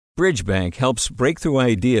Bridgebank helps breakthrough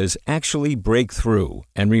ideas actually break through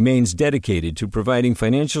and remains dedicated to providing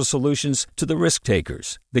financial solutions to the risk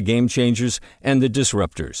takers, the game changers, and the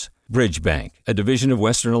disruptors. Bridgebank, a division of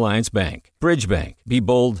Western Alliance Bank. Bridgebank. Be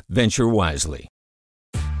bold, venture wisely.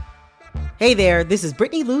 Hey there, this is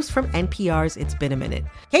Brittany Luce from NPR's It's Been a Minute.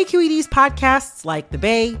 KQED's podcasts like The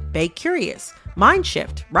Bay, Bay Curious, Mind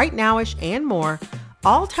Shift, Right Nowish, and more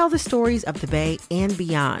all tell the stories of the Bay and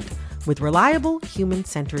beyond with reliable,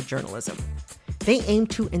 human-centered journalism. They aim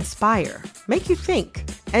to inspire, make you think,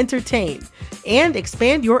 entertain, and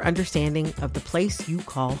expand your understanding of the place you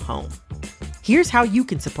call home. Here's how you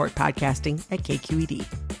can support podcasting at KQED.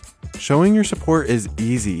 Showing your support is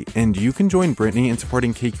easy, and you can join Brittany in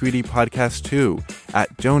supporting KQED Podcast too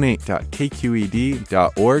at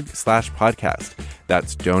donate.kqed.org/podcast.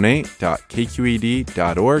 That's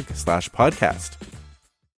donate.kqed.org/podcast.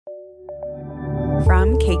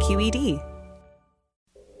 From KQED.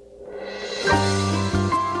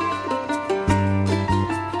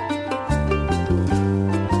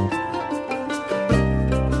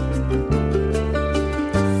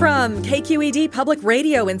 From KQED Public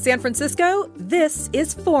Radio in San Francisco, this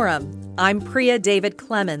is Forum. I'm Priya David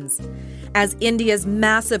Clemens. As India's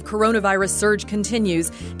massive coronavirus surge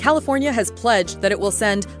continues, California has pledged that it will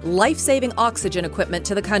send life-saving oxygen equipment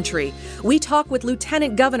to the country. We talk with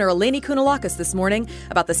Lieutenant Governor Eleni Kounalakis this morning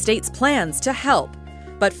about the state's plans to help.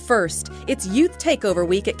 But first, it's Youth Takeover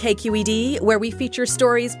Week at KQED, where we feature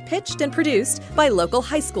stories pitched and produced by local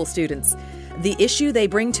high school students. The issue they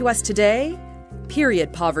bring to us today?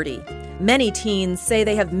 Period poverty. Many teens say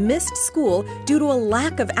they have missed school due to a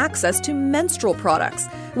lack of access to menstrual products.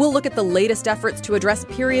 We'll look at the latest efforts to address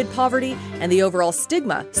period poverty and the overall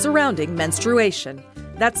stigma surrounding menstruation.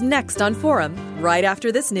 That's next on Forum, right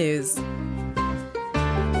after this news.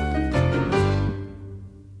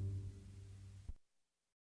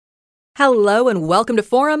 Hello and welcome to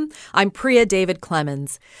Forum. I'm Priya David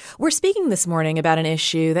Clemens. We're speaking this morning about an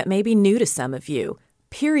issue that may be new to some of you,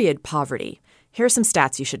 period poverty. Here are some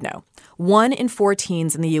stats you should know. 1 in 4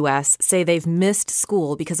 teens in the U.S. say they've missed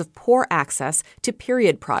school because of poor access to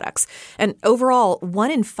period products. And overall,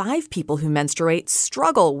 1 in 5 people who menstruate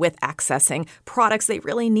struggle with accessing products they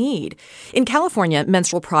really need. In California,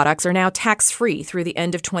 menstrual products are now tax-free through the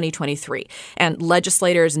end of 2023. And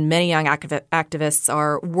legislators and many young activists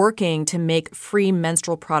are working to make free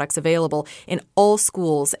menstrual products available in all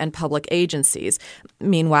schools and public agencies.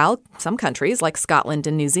 Meanwhile, some countries, like Scotland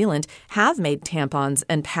and New Zealand, have made tampons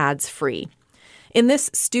and pads free. In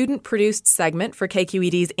this student-produced segment for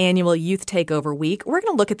KQED's annual Youth Takeover Week, we're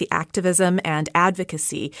going to look at the activism and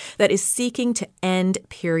advocacy that is seeking to end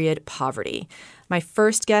period poverty. My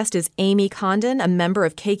first guest is Amy Condon, a member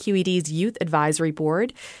of KQED's Youth Advisory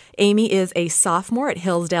Board. Amy is a sophomore at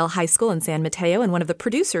Hillsdale High School in San Mateo and one of the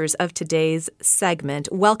producers of today's segment.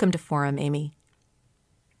 Welcome to Forum, Amy.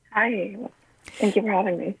 Hi. Thank you for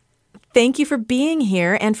having me. Thank you for being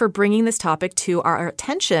here and for bringing this topic to our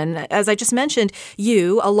attention. As I just mentioned,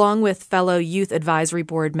 you, along with fellow Youth Advisory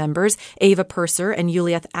Board members Ava Purser and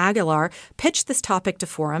Yulieth Aguilar, pitched this topic to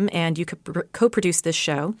Forum, and you co-produced this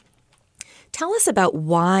show. Tell us about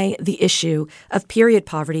why the issue of period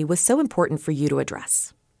poverty was so important for you to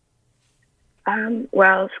address.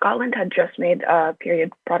 Well, Scotland had just made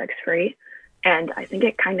period products free, and I think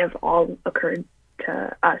it kind of all occurred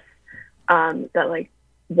to us that,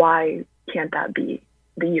 why can't that be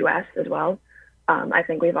the U.S. as well? I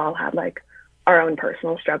think we've all had our own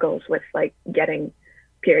personal struggles with getting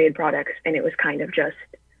period products, and it was kind of just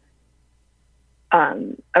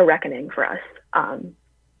a reckoning for us. And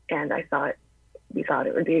we thought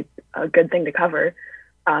it would be a good thing to cover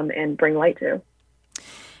and bring light to.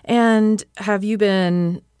 And have you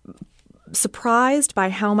been surprised by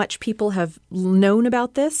how much people have known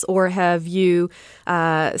about this, or have you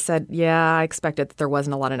said, yeah, I expected that there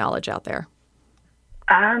wasn't a lot of knowledge out there?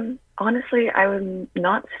 Honestly, I was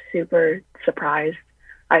not super surprised.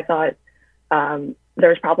 I thought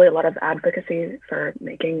there's probably a lot of advocacy for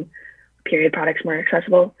making period products more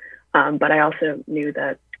accessible, but I also knew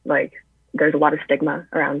that there's a lot of stigma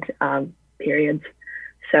around periods,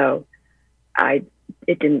 so it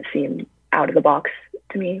didn't seem out of the box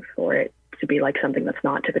to me for it to be something that's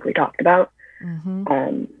not typically talked about.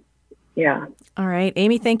 Mm-hmm. Yeah. All right.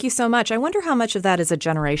 Amy, thank you so much. I wonder how much of that is a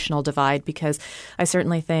generational divide, because I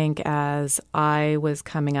certainly think as I was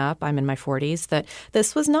coming up, I'm in my 40s, that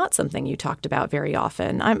this was not something you talked about very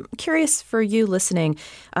often. I'm curious for you listening,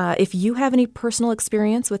 if you have any personal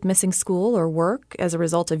experience with missing school or work as a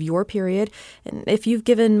result of your period, and if you've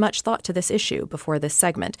given much thought to this issue before this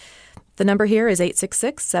segment. The number here is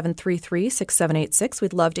 866-733-6786.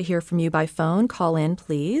 We'd love to hear from you by phone. Call in,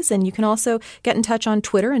 please. And you can also get in touch on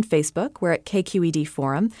Twitter and Facebook. We're at KQED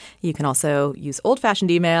Forum. You can also use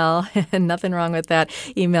old-fashioned email, and nothing wrong with that.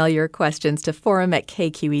 Email your questions to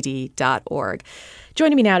forum@kqed.org.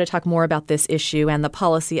 Joining me now to talk more about this issue and the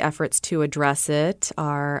policy efforts to address it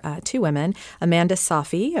are two women. Amanda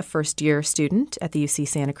Safi, a first-year student at the UC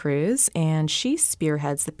Santa Cruz, and she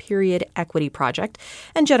spearheads the Period Equity Project,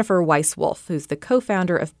 and Jennifer Weiss-Wolf, who's the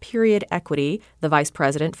co-founder of Period Equity, the Vice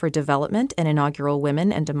President for Development and inaugural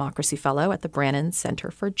Women and Democracy Fellow at the Brannon Center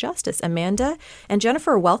for Justice. Amanda and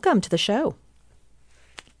Jennifer, welcome to the show.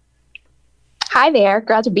 Hi there.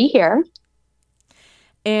 Glad to be here.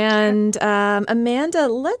 And Amanda,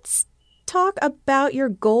 let's talk about your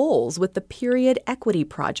goals with the Period Equity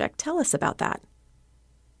Project. Tell us about that.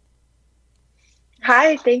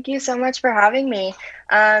 Hi, thank you so much for having me.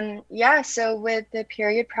 So with the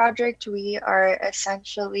Period Project, we are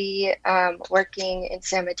essentially working in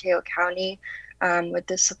San Mateo County with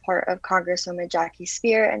the support of Congresswoman Jackie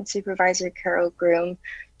Speier and Supervisor Carol Groom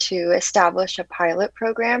to establish a pilot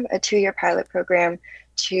program, a 2-year pilot program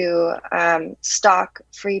to stock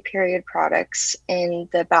free period products in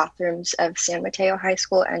the bathrooms of San Mateo High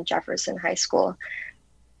School and Jefferson High School.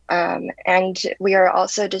 And we are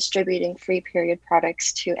also distributing free period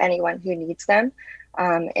products to anyone who needs them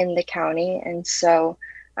in the county. And so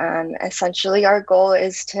essentially our goal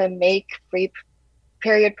is to make free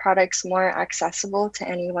period products more accessible to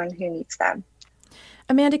anyone who needs them.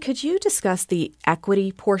 Amanda, could you discuss the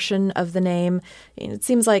equity portion of the name? It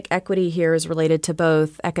seems like equity here is related to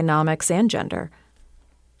both economics and gender.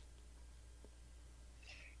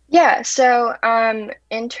 Yeah, so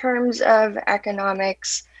in terms of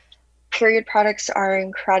economics, period products are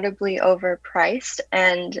incredibly overpriced,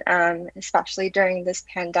 and especially during this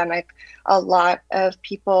pandemic, a lot of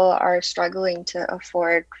people are struggling to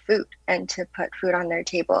afford food and to put food on their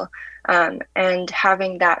table. And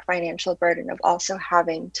having that financial burden of also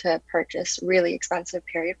having to purchase really expensive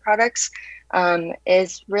period products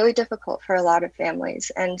is really difficult for a lot of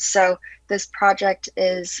families. And so this project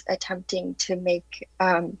is attempting to make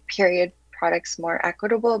period products more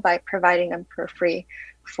equitable by providing them for free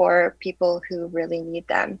for people who really need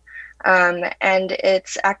them. And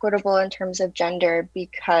it's equitable in terms of gender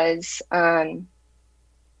because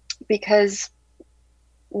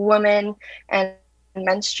women and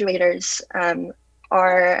menstruators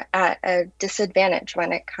are at a disadvantage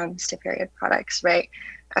when it comes to period products, right?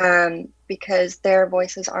 Because their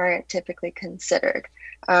voices aren't typically considered.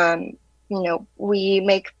 We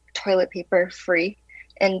make toilet paper free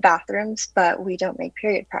in bathrooms, but we don't make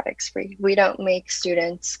period products free. We don't make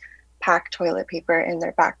students pack toilet paper in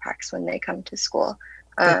their backpacks when they come to school.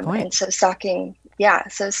 And so stocking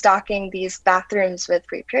these bathrooms with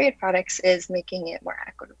free period products is making it more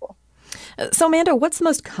equitable. So Amanda, what's the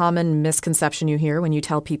most common misconception you hear when you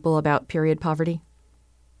tell people about period poverty?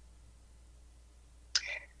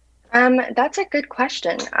 That's a good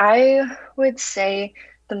question. I would say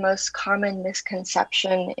the most common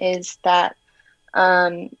misconception is that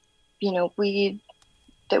we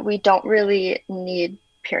don't really need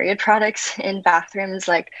period products in bathrooms.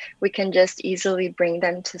 Like, we can just easily bring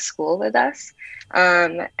them to school with us.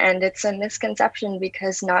 And it's a misconception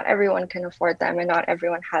because not everyone can afford them and not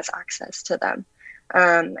everyone has access to them.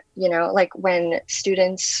 Like when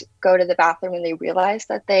students go to the bathroom and they realize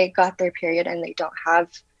that they got their period and they don't have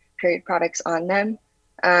period products on them,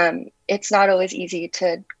 it's not always easy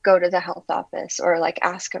to go to the health office or like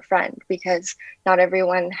ask a friend, because not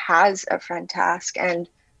everyone has a friend to ask. And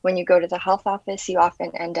when you go to the health office, you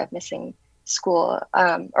often end up missing school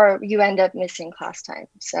or you end up missing class time.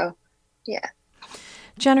 So, yeah.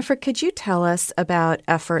 Jennifer, could you tell us about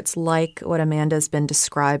efforts like what Amanda's been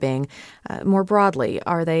describing more broadly?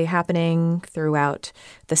 Are they happening throughout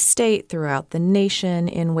the state, throughout the nation,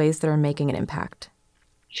 in ways that are making an impact?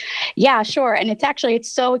 Yeah, sure. And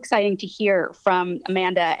it's so exciting to hear from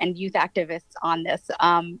Amanda and youth activists on this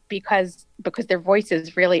because their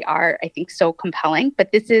voices really are, I think, so compelling.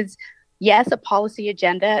 But this is, yes, a policy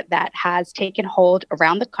agenda that has taken hold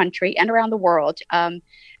around the country and around the world.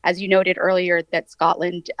 As you noted earlier, that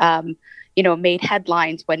Scotland, made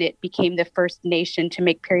headlines when it became the first nation to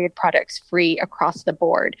make period products free across the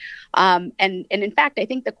board. And in fact, I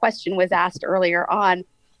think the question was asked earlier on,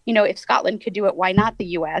 if Scotland could do it, why not the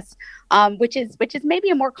U.S.? Which is maybe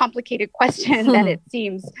a more complicated question than it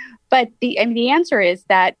seems. But the answer is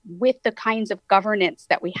that with the kinds of governance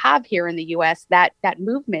that we have here in the U.S., that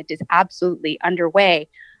movement is absolutely underway.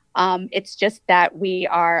 It's just that we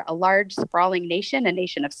are a large, sprawling nation, a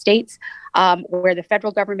nation of states, where the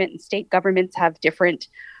federal government and state governments have different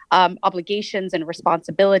obligations and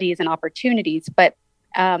responsibilities and opportunities, but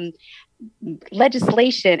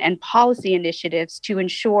legislation and policy initiatives to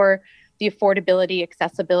ensure the affordability,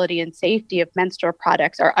 accessibility, and safety of menstrual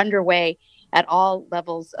products are underway at all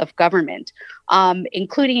levels of government,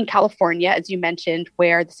 including in California, as you mentioned,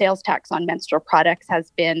 where the sales tax on menstrual products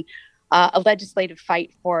has been a legislative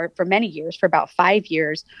fight for many years, for about 5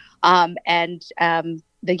 years. And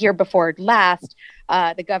the year before last,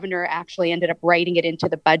 the governor actually ended up writing it into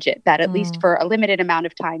the budget that at least for a limited amount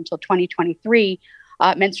of time till 2023,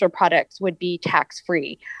 menstrual products would be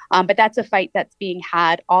tax-free. But that's a fight that's being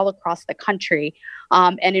had all across the country.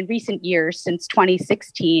 And in recent years, since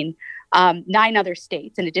 2016, 9 other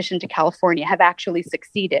states, in addition to California, have actually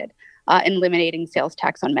succeeded in eliminating sales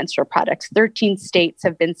tax on menstrual products. 13 states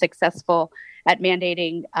have been successful at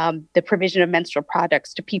mandating the provision of menstrual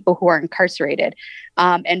products to people who are incarcerated.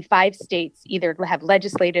 And 5 states either have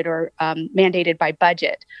legislated or mandated by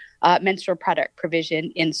budget menstrual product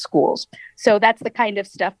provision in schools. So that's the kind of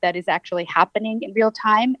stuff that is actually happening in real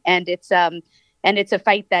time. And it's a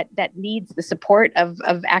fight that needs the support of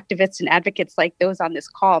activists and advocates like those on this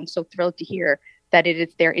call. I'm so thrilled to hear that it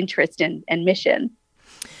is their interest and mission.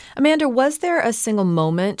 Amanda, was there a single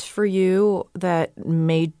moment for you that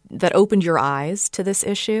opened your eyes to this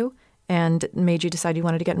issue and made you decide you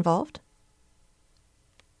wanted to get involved?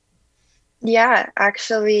 Yeah,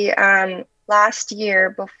 actually, last year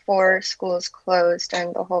before schools closed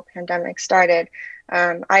and the whole pandemic started,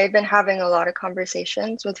 I had been having a lot of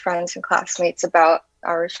conversations with friends and classmates about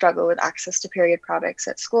our struggle with access to period products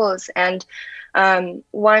at schools. And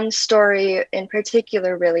one story in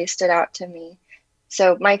particular really stood out to me.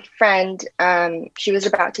 So my friend, she was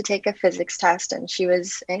about to take a physics test and she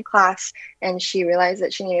was in class and she realized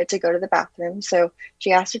that she needed to go to the bathroom. So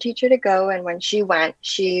she asked her teacher to go. And when she went,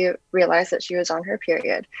 she realized that she was on her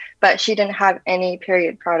period, but she didn't have any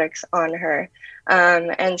period products on her.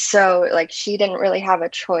 And so she didn't really have a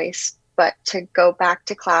choice but to go back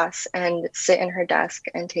to class and sit in her desk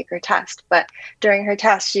and take her test. But during her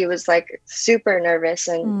test, she was super nervous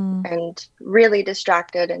and really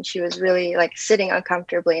distracted. And she was really sitting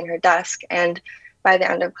uncomfortably in her desk. And by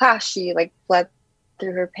the end of class, she bled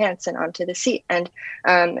through her pants and onto the seat. And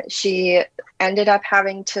she ended up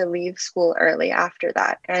having to leave school early after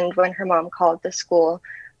that. And when her mom called the school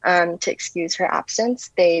to excuse her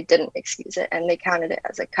absence, they didn't excuse it and they counted it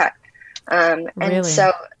as a cut. And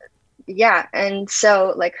so yeah. And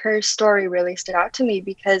so her story really stood out to me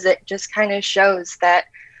because it just kind of shows that,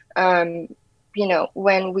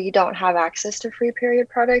 when we don't have access to free period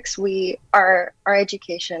products, our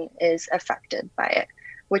education is affected by it,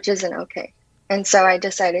 which isn't okay. And so I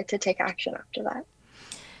decided to take action after that.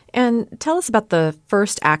 And tell us about the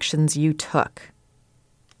first actions you took.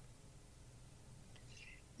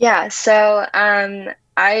 Yeah. So,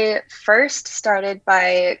 I first started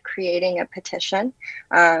by creating a petition,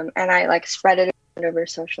 and I spread it over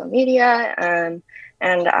social media. And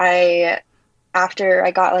after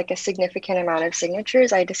I got a significant amount of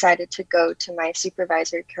signatures, I decided to go to my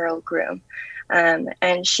supervisor, Carol Groom.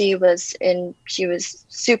 And she was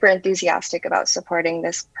super enthusiastic about supporting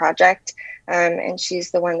this project. And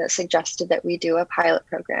she's the one that suggested that we do a pilot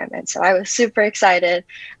program. And so I was super excited.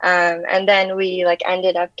 And then we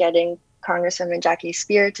ended up getting Congresswoman Jackie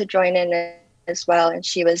Speier to join in as well. And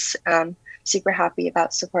she was super happy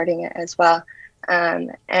about supporting it as well.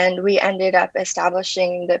 And we ended up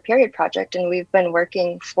establishing the Period Project. And we've been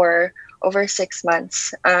working for over 6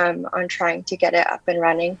 months on trying to get it up and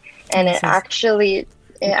running. And it actually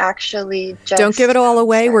just... Don't give it all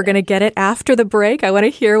away. We're going to get it after the break. I want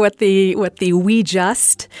to hear what the "we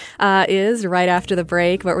just" is right after the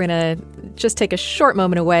break, but we're going to just take a short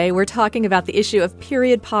moment away. We're talking about the issue of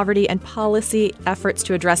period poverty and policy efforts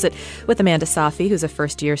to address it with Amanda Safi, who's a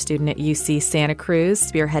first-year student at UC Santa Cruz,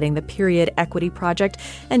 spearheading the Period Equity Project,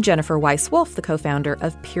 and Jennifer Weiss-Wolf, the co-founder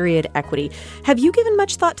of Period Equity. Have you given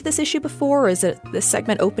much thought to this issue before, or is this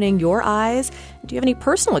segment opening your eyes? Do you have any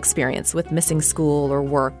personal experience with missing school or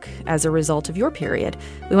work as a result of your period?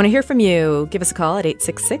 We want to hear from you. Give us a call at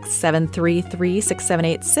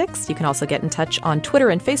 866-733-6786. You can also get in touch on Twitter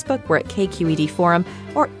and Facebook. We're at KQED Forum,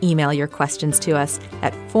 or email your questions to us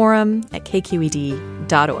at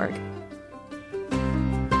forum@kqed.org.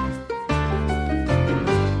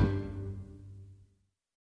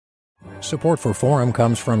 Support for Forum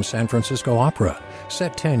comes from San Francisco Opera.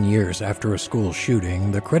 Set 10 years after a school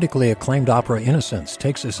shooting, the critically acclaimed opera Innocence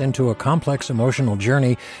takes us into a complex emotional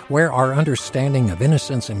journey where our understanding of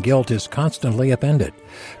innocence and guilt is constantly upended.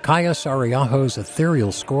 Kaya Sariaho's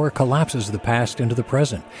ethereal score collapses the past into the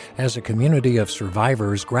present as a community of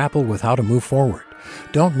survivors grapple with how to move forward.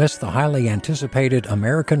 Don't miss the highly anticipated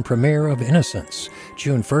American premiere of Innocence,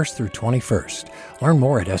 June 1st through 21st. Learn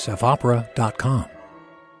more at sfopera.com.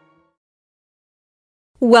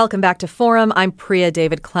 Welcome back to Forum. I'm Priya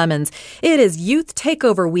David Clemens. It is Youth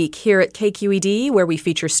Takeover Week here at KQED, where we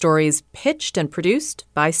feature stories pitched and produced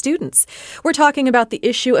by students. We're talking about the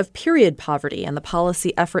issue of period poverty and the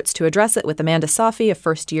policy efforts to address it with Amanda Safi, a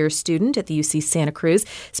first-year student at the UC Santa Cruz,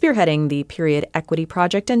 spearheading the Period Equity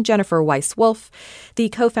Project, and Jennifer Weiss-Wolf, the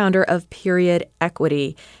co-founder of Period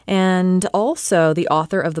Equity, and also the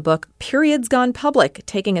author of the book Periods Gone Public,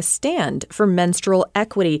 Taking a Stand for Menstrual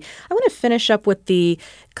Equity. I want to finish up with the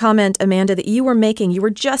comment, Amanda, that you were making. You were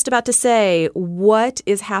just about to say, what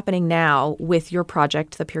is happening now with your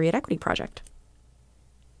project, the Period Equity Project?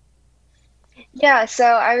 Yeah, so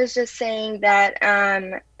I was just saying that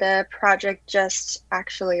the project just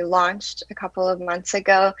actually launched a couple of months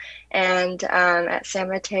ago, and at San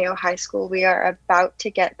Mateo High School, we are about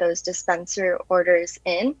to get those dispenser orders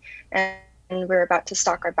in, and we're about to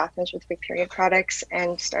stock our bathrooms with free period products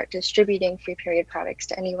and start distributing free period products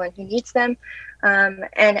to anyone who needs them. And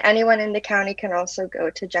anyone in the county can also go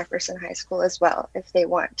to Jefferson High School as well if they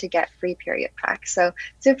want to get free period packs. So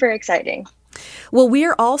super exciting. Well, we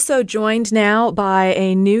are also joined now by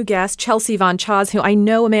a new guest, Chelsea Von Chaz, who I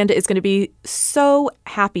know Amanda is going to be so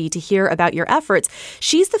happy to hear about your efforts.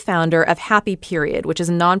 She's the founder of Happy Period, which is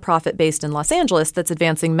a nonprofit based in Los Angeles that's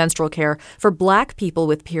advancing menstrual care for Black people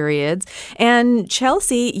with periods. And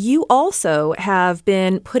Chelsea, you also have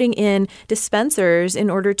been putting in dispensers in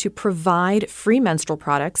order to provide free menstrual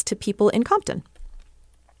products to people in Compton.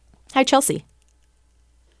 Hi, Chelsea.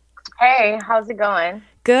 Hey, how's it going?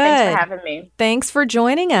 Good. Thanks for having me. Thanks for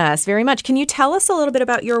joining us very much. Can you tell us a little bit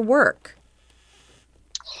about your work?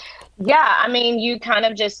 Yeah, I mean, you kind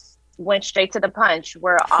of just went straight to the punch.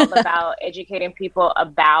 We're all about educating people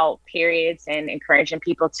about periods and encouraging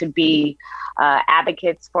people to be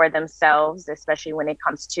advocates for themselves, especially when it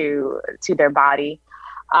comes to their body.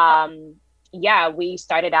 Yeah, we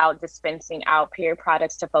started out dispensing out period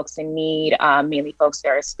products to folks in need, mainly folks that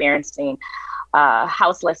are experiencing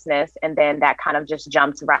houselessness, and then that kind of just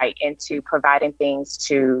jumped right into providing things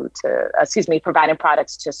providing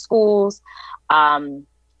products to schools,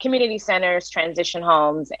 community centers, transition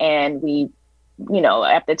homes, and we,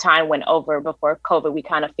 at the time went over before COVID, we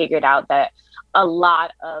kind of figured out that a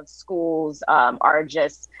lot of schools are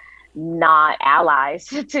just not allies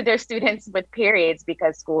to their students with periods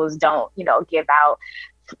because schools don't,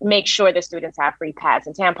 make sure the students have free pads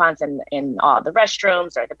and tampons in all the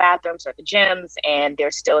restrooms or the bathrooms or the gyms. And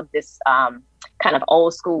there's still this kind of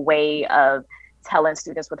old school way of telling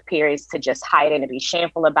students with periods to just hide it and be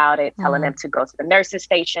shameful about it, telling them to go to the nurse's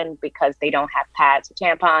station because they don't have pads or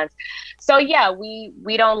tampons. So yeah, we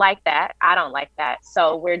don't like that. I don't like that.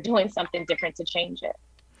 So we're doing something different to change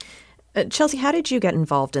it. Chelsea, how did you get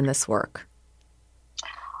involved in this work?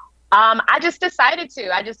 I just decided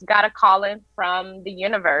to. I just got a call in from the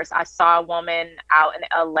universe. I saw a woman out in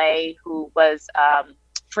LA who was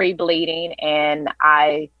free bleeding, and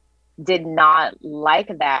I did not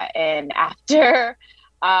like that. And after,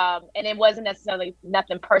 and it wasn't necessarily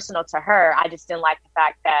nothing personal to her. I just didn't like the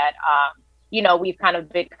fact that, we've kind of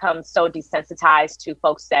become so desensitized to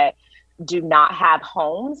folks that do not have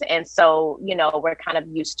homes. And so, we're kind of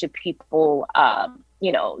used to people,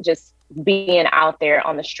 just being out there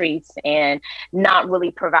on the streets and not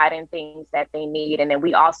really providing things that they need. And then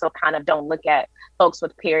we also kind of don't look at folks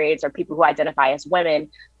with periods or people who identify as women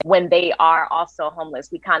when they are also homeless.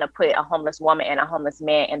 We kind of put a homeless woman and a homeless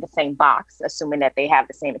man in the same box, assuming that they have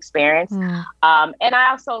the same experience. And I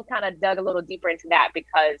also kind of dug a little deeper into that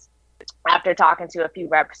because after talking to a few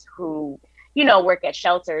reps who work at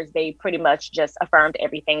shelters, they pretty much just affirmed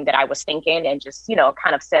everything that I was thinking and just,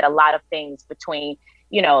 kind of said a lot of things between,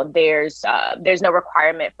 there's no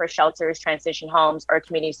requirement for shelters, transition homes, or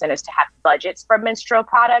community centers to have budgets for menstrual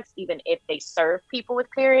products, even if they serve people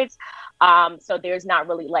with periods. So there's not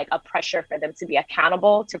really like a pressure for them to be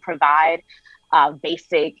accountable to provide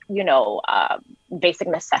basic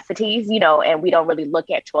necessities, and we don't really look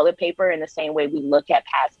at toilet paper in the same way we look at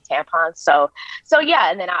pads and tampons. So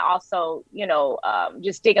yeah. And then I also,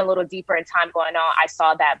 just digging a little deeper in time going on, I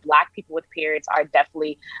saw that Black people with periods are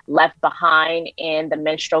definitely left behind in the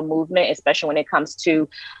menstrual movement, especially when it comes to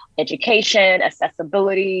education,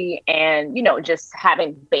 accessibility, and, just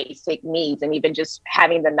having basic needs and even just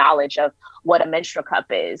having the knowledge of what a menstrual cup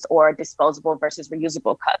is or disposable versus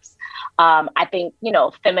reusable cups. I think,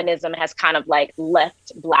 feminism has kind of like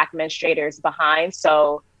left Black menstruators behind.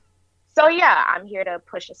 So yeah, I'm here to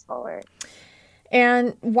push us forward.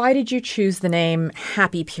 And why did you choose the name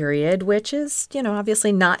Happy Period, which is,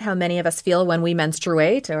 obviously not how many of us feel when we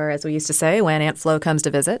menstruate, or as we used to say, when Aunt Flo comes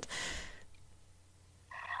to visit?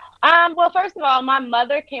 Well, first of all, my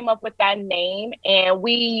mother came up with that name, and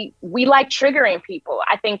we like triggering people.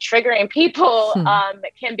 I think triggering people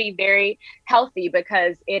can be very healthy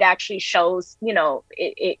because it actually shows,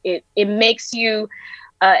 it makes you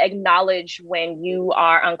acknowledge when you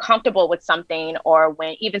are uncomfortable with something, or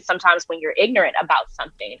even sometimes when you're ignorant about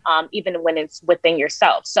something, even when it's within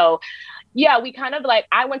yourself. So yeah, we kind of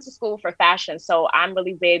I went to school for fashion, so I'm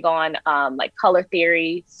really big on color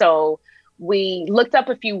theory. So we looked up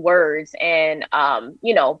a few words, and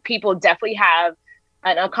people definitely have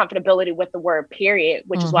an uncomfortability with the word period,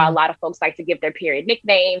 which is why a lot of folks like to give their period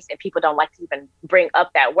nicknames, and people don't like to even bring up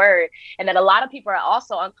that word. And then a lot of people are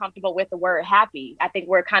also uncomfortable with the word happy. I think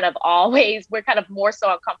we're kind of more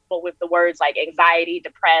so uncomfortable with the words like anxiety,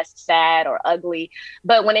 depressed, sad, or ugly.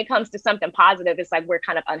 But when it comes to something positive, it's like we're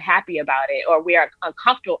kind of unhappy about it, or we are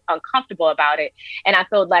uncomfortable about it. And I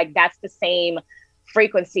feel like that's the same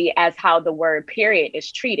frequency as how the word period is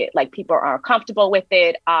treated. Like, people are uncomfortable with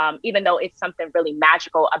it, even though it's something really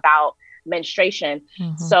magical about menstruation.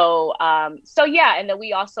 So yeah. And then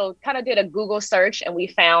we also kind of did a Google search, and we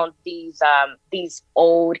found these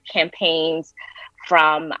old campaigns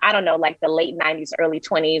from, I don't know, the late 90s, early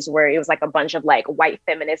 20s, where it was a bunch of white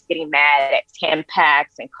feminists getting mad at Tampax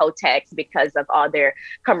and Kotex because of all their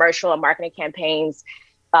commercial and marketing campaigns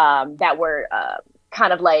that were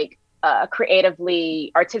kind of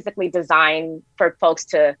creatively, artistically designed for folks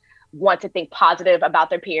to want to think positive about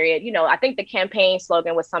their period. I think the campaign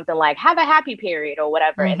slogan was something like, have a happy period or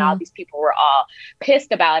whatever. And all these people were all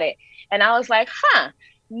pissed about it. And I was like,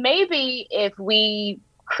 maybe if we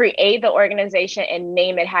create the organization and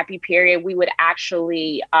name it Happy Period, we would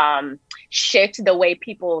actually shift the way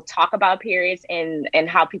people talk about periods and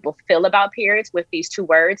how people feel about periods with these two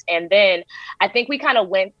words. And then I think we kind of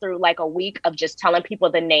went through a week of just telling people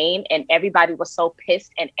the name, and everybody was so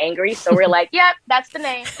pissed and angry. So we're like, yep, that's the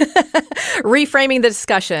name. Reframing the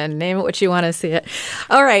discussion. Name it what you want to see it.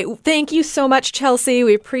 All right. Thank you so much, Chelsea.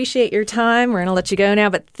 We appreciate your time. We're going to let you go now,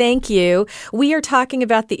 but thank you. We are talking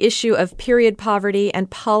about the issue of period poverty and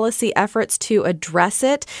policy efforts to address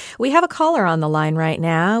it. We have a caller on the line right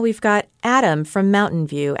now. We've got Adam from Mountain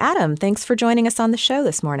View. Adam, thanks for joining us on the show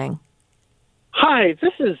this morning. Hi,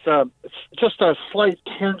 this is just a slight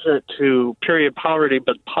tangent to period poverty,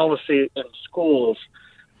 but policy in schools.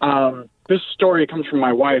 This story comes from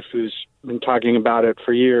my wife, who's been talking about it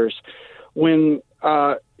for years. When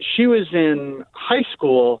she was in high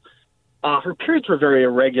school, her periods were very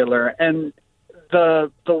irregular, and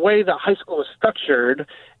the way that high school was structured,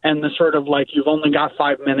 and the sort of you've only got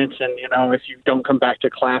 5 minutes, and if you don't come back to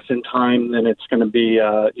class in time, then it's going to be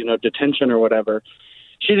detention or whatever.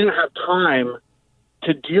 She didn't have time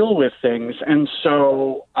to deal with things, and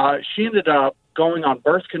so she ended up going on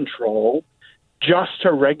birth control just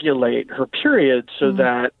to regulate her period so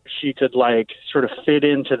that she could sort of fit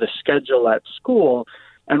into the schedule at school.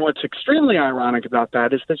 And what's extremely ironic about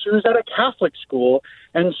that is that she was at a Catholic school,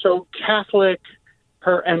 and so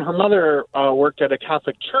her mother worked at a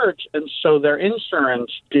Catholic church, and so their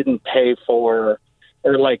insurance didn't pay for,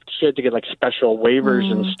 or she had to get special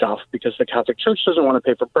waivers and stuff because the Catholic church doesn't want to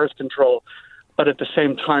pay for birth control. But at the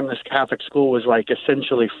same time, this Catholic school was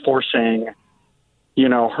essentially forcing,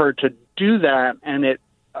 her to do that, and it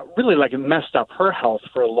really it messed up her health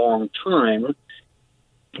for a long time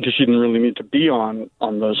because she didn't really need to be on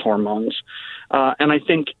those hormones. And I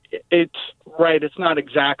think it's right. It's not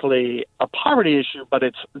exactly a poverty issue, but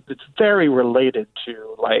it's very related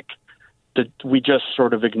to we just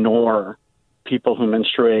sort of ignore people who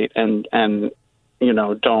menstruate and don't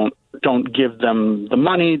give them the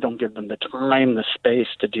money, don't give them the time, the space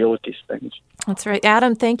to deal with these things. That's right.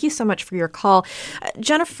 Adam, thank you so much for your call.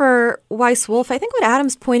 Jennifer Weiss-Wolf, I think what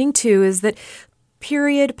Adam's pointing to is that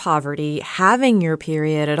period poverty, having your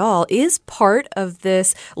period at all, is part of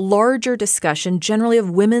this larger discussion generally of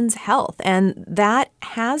women's health. And that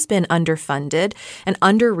has been underfunded and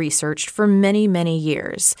under-researched for many, many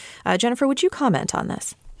years. Jennifer, would you comment on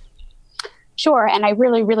this? Sure. And I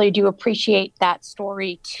really, really do appreciate that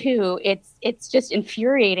story, too. It's just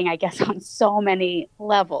infuriating, I guess, on so many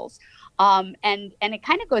levels. And it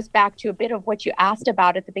kind of goes back to a bit of what you asked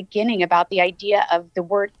about at the beginning about the idea of the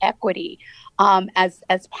word equity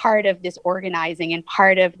as part of this organizing and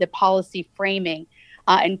part of the policy framing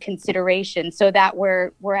and consideration, so that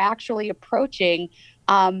we're actually approaching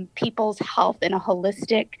people's health in a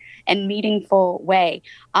holistic and meaningful way.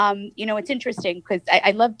 It's interesting because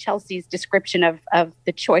I love Chelsea's description of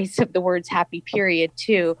the choice of the words happy period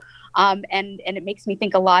too. And it makes me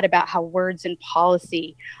think a lot about how words and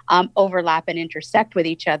policy overlap and intersect with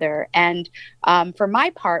each other. And for my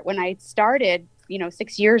part, when I started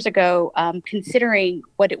 6 years ago, considering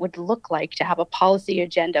what it would look like to have a policy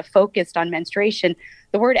agenda focused on menstruation,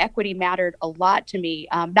 the word equity mattered a lot to me,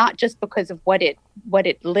 not just because of what it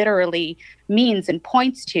literally means and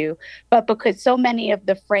points to, but because so many of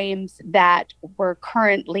the frames that were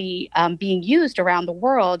currently being used around the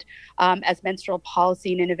world as menstrual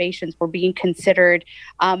policy and innovations were being considered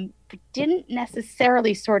didn't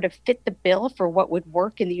necessarily sort of fit the bill for what would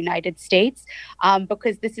work in the United States,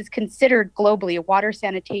 because this is considered globally a water,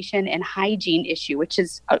 sanitation, and hygiene issue, which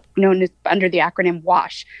is known as under the acronym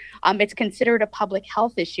WASH. It's considered a public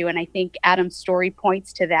health issue, and I think Adam's story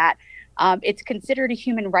points to that. It's considered a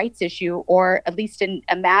human rights issue, or at least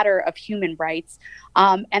a matter of human rights.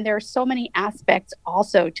 And there are so many aspects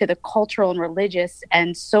also to the cultural and religious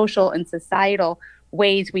and social and societal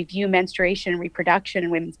ways we view menstruation and reproduction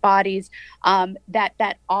in women's bodies,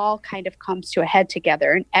 that all kind of comes to a head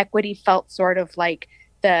together. And equity felt sort of like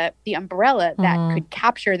the umbrella that could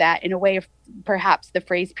capture that in a way of perhaps the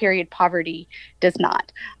phrase period poverty does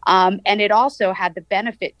not. And it also had the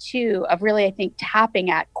benefit too of really, I think, tapping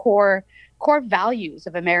at core values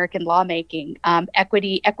of American lawmaking,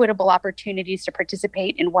 equitable opportunities to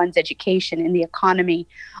participate in one's education, in the economy,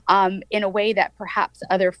 in a way that perhaps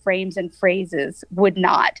other frames and phrases would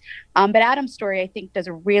not. But Adam's story, I think, does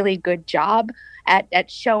a really good job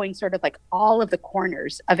at showing sort of like all of the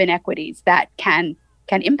corners of inequities that can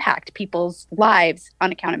impact people's lives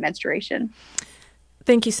on account of menstruation.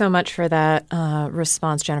 Thank you so much for that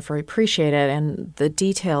response, Jennifer. We appreciate it, and the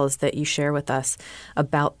details that you share with us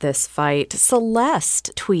about this fight.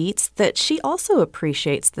 Celeste tweets that she also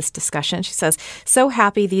appreciates this discussion. She says, "So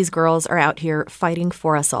happy these girls are out here fighting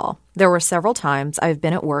for us all. There were several times I've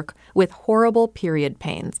been at work with horrible period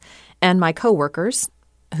pains, and my coworkers,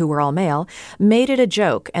 who were all male, made it a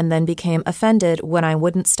joke and then became offended when I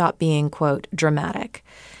wouldn't stop being, quote, dramatic."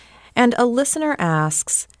 And a listener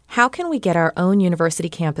asks, how can we get our own university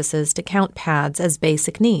campuses to count pads as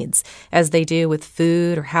basic needs, as they do with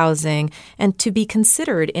food or housing, and to be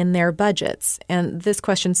considered in their budgets? And this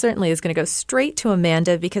question certainly is going to go straight to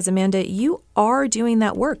Amanda, because, Amanda, you are doing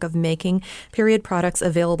that work of making period products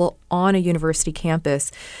available on a university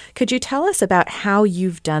campus. Could you tell us about how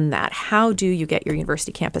you've done that? How do you get your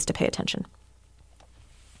university campus to pay attention?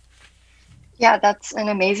 Yeah, that's an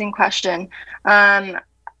amazing question.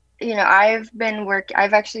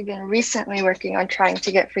 I've actually been recently working on trying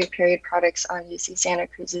to get free period products on UC Santa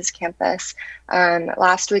Cruz's campus.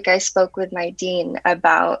 Last week, I spoke with my dean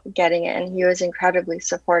about getting it, and he was incredibly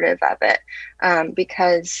supportive of it,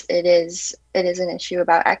 because it is an issue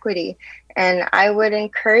about equity. And I would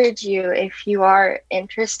encourage you, if you are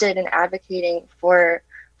interested in advocating for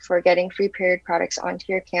getting free period products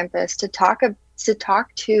onto your campus, to talk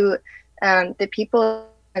to the people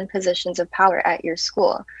in positions of power at your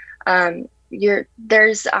school.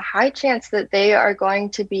 There's a high chance that they are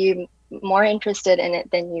going to be more interested in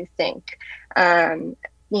it than you think.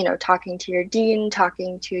 Talking to your dean,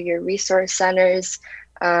 talking to your resource centers,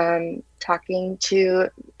 talking to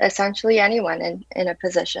essentially anyone in a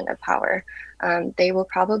position of power. They will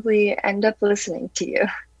probably end up listening to you.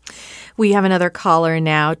 We have another caller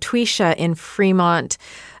now, Twisha in Fremont.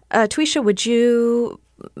 Twisha,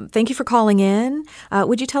 thank you for calling in.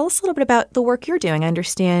 Would you tell us a little bit about the work you're doing? I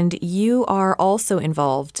understand you are also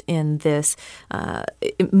involved in this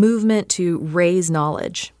movement to raise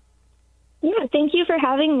knowledge. Yeah, thank you for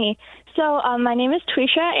having me. So my name is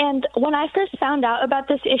Twisha, and when I first found out about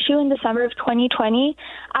this issue in the summer of 2020,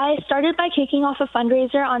 I started by kicking off a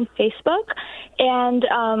fundraiser on Facebook and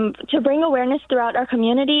to bring awareness throughout our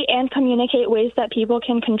community and communicate ways that people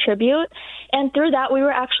can contribute. And through that, we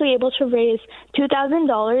were actually able to raise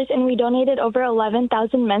 $2,000, and we donated over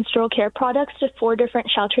 11,000 menstrual care products to 4 different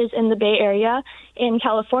shelters in the Bay Area in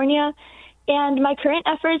California. And my current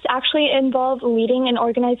efforts actually involve leading an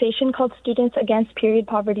organization called Students Against Period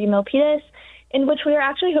Poverty Milpitas, in which we are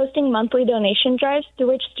actually hosting monthly donation drives through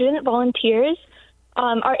which student volunteers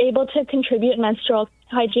are able to contribute menstrual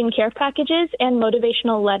hygiene care packages and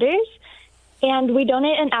motivational letters. And we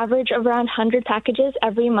donate an average of around 100 packages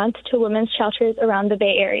every month to women's shelters around the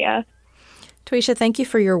Bay Area. Twisha, thank you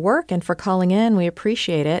for your work and for calling in. We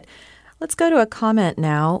appreciate it. Let's go to a comment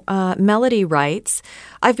now. Melody writes,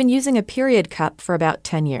 I've been using a period cup for about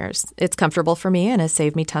 10 years. It's comfortable for me and has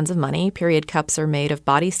saved me tons of money. Period cups are made of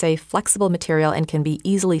body-safe, flexible material and can be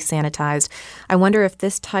easily sanitized. I wonder if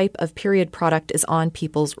this type of period product is on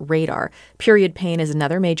people's radar. Period pain is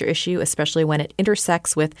another major issue, especially when it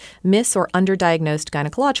intersects with mis- or underdiagnosed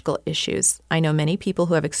gynecological issues. I know many people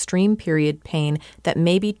who have extreme period pain that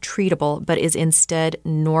may be treatable but is instead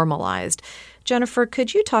normalized. Jennifer,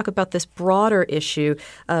 could you talk about this broader issue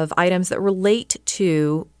of items that relate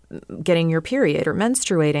to getting your period or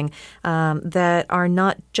menstruating that are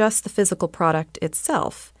not just the physical product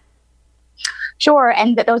itself? Sure,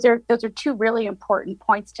 and those are two really important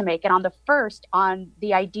points to make. And on the first, on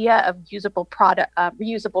the idea of reusable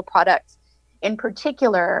products in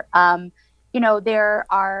particular, I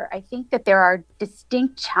think that there are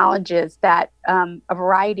distinct challenges that a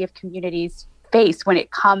variety of communities face when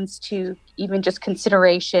it comes to even just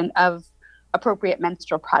consideration of appropriate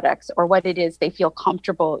menstrual products or what it is they feel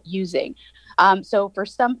comfortable using. So for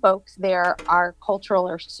some folks, there are cultural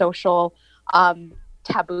or social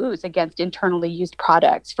taboos against internally used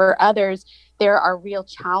products. For others, there are real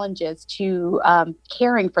challenges to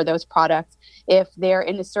caring for those products if they're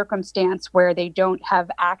in a circumstance where they don't have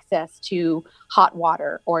access to hot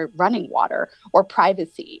water or running water or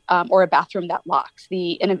privacy or a bathroom that locks.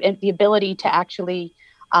 The ability to actually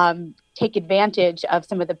take advantage of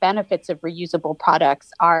some of the benefits of reusable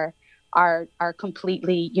products are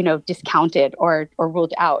completely, discounted or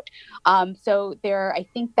ruled out. So there, I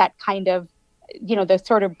think that kind of, the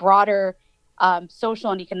sort of broader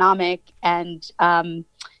social and economic and,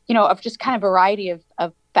 of just kind of variety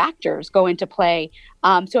of factors go into play.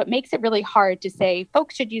 So it makes it really hard to say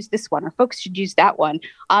folks should use this one or folks should use that one.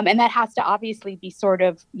 And that has to obviously be sort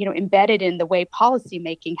of, embedded in the way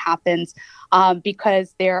policymaking happens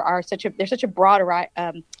because there's such a broad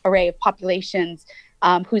array of populations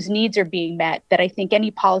whose needs are being met that I think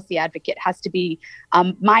any policy advocate has to be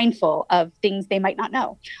mindful of things they might not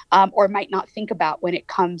know or might not think about when it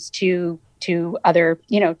comes to other,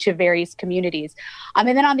 to various communities. And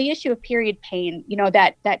then on the issue of period pain,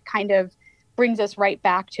 that kind of brings us right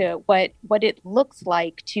back to what it looks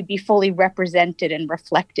like to be fully represented and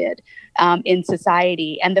reflected in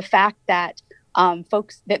society. And the fact that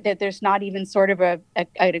folks, that there's not even sort of an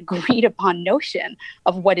agreed upon notion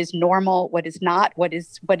of what is normal, what is not, what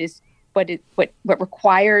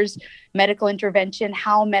requires medical intervention,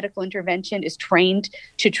 how medical intervention is trained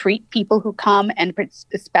to treat people who come, and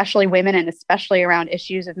especially women, and especially around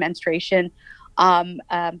issues of menstruation.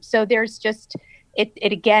 So there's just,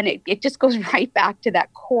 it just goes right back to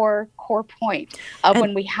that core point of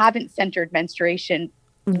when we haven't centered menstruation,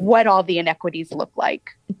 what all the inequities look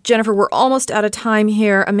like. Jennifer, we're almost out of time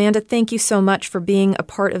here. Amanda, thank you so much for being a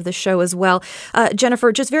part of the show as well.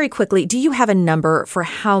 Jennifer, just very quickly, do you have a number for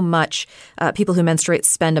how much people who menstruate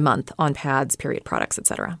spend a month on pads, period products, et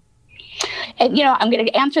cetera? And, I'm going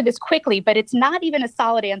to answer this quickly, but it's not even a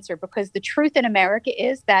solid answer because the truth in America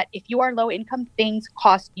is that if you are low income, things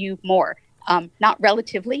cost you more. Not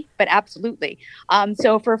relatively, but absolutely.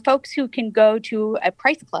 So for folks who can go to a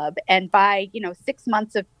Price Club and buy, 6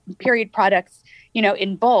 months of period products,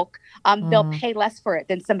 in bulk, they'll pay less for it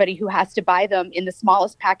than somebody who has to buy them in the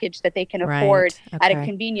smallest package that they can afford at a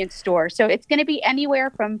convenience store. So it's going to be anywhere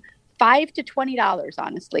from $5 to $20,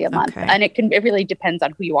 honestly, a month. And it really depends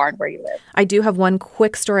on who you are and where you live. I do have one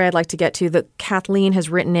quick story I'd like to get to that Kathleen has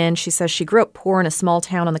written in. She says she grew up poor in a small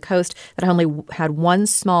town on the coast that only had one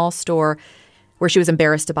small store where she was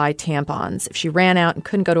embarrassed to buy tampons. If she ran out and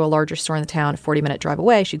couldn't go to a larger store in the town, a 40-minute drive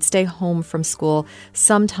away, she'd stay home from school.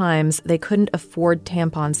 Sometimes they couldn't afford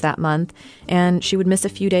tampons that month, and she would miss a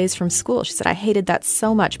few days from school. She said, I hated that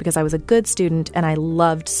so much because I was a good student and I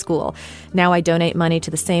loved school. Now I donate money to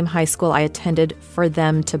the same high school I attended for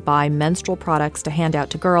them to buy menstrual products to hand out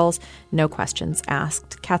to girls. No questions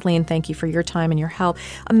asked. Kathleen, thank you for your time and your help.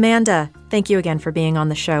 Amanda, thank you again for being on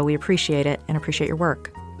the show. We appreciate it and appreciate your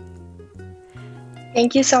work.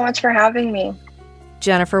 Thank you so much for having me.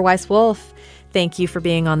 Jennifer Weiss-Wolf, thank you for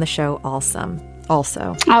being on the show also.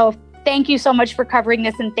 Oh, thank you so much for covering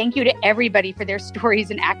this, and thank you to everybody for their stories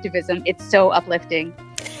and activism. It's so uplifting.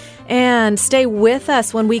 And stay with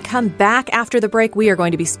us. When we come back after the break, we are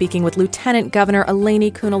going to be speaking with Lieutenant Governor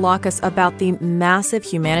Eleni Kounalakis about the massive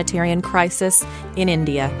humanitarian crisis in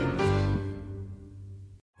India.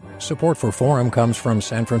 Support for Forum comes from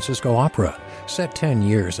San Francisco Opera. Set 10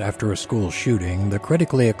 years after a school shooting, the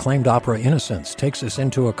critically acclaimed opera Innocence takes us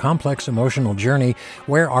into a complex emotional journey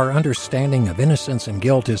where our understanding of innocence and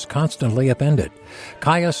guilt is constantly upended.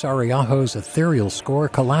 Kaya Sariaho's ethereal score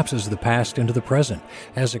collapses the past into the present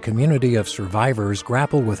as a community of survivors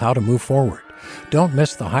grapple with how to move forward. Don't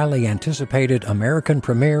miss the highly anticipated American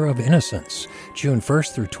premiere of Innocence, June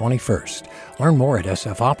 1st through 21st. Learn more at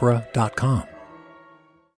sfopera.com.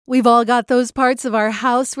 We've all got those parts of our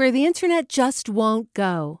house where the internet just won't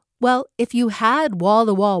go. Well, if you had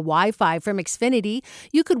wall-to-wall Wi-Fi from Xfinity,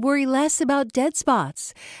 you could worry less about dead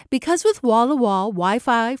spots. Because with wall-to-wall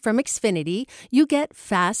Wi-Fi from Xfinity, you get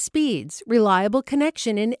fast speeds, reliable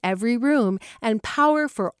connection in every room, and power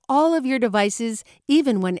for all of your devices,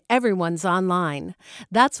 even when everyone's online.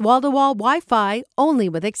 That's wall-to-wall Wi-Fi only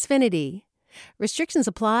with Xfinity. Restrictions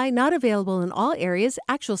apply, not available in all areas.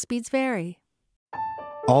 Actual speeds vary.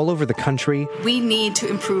 All over the country, we need to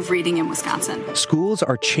improve reading in Wisconsin. Schools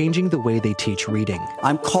are changing the way they teach reading.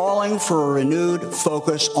 I'm calling for a renewed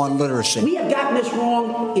focus on literacy. We have gotten this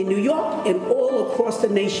wrong in New York and all across the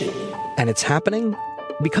nation. And it's happening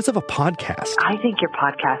because of a podcast. I think your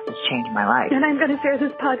podcast has changed my life. And I'm going to share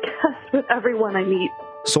this podcast with everyone I meet.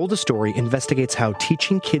 Sold a Story investigates how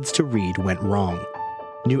teaching kids to read went wrong.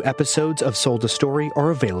 New episodes of Sold a Story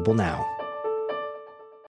are available now.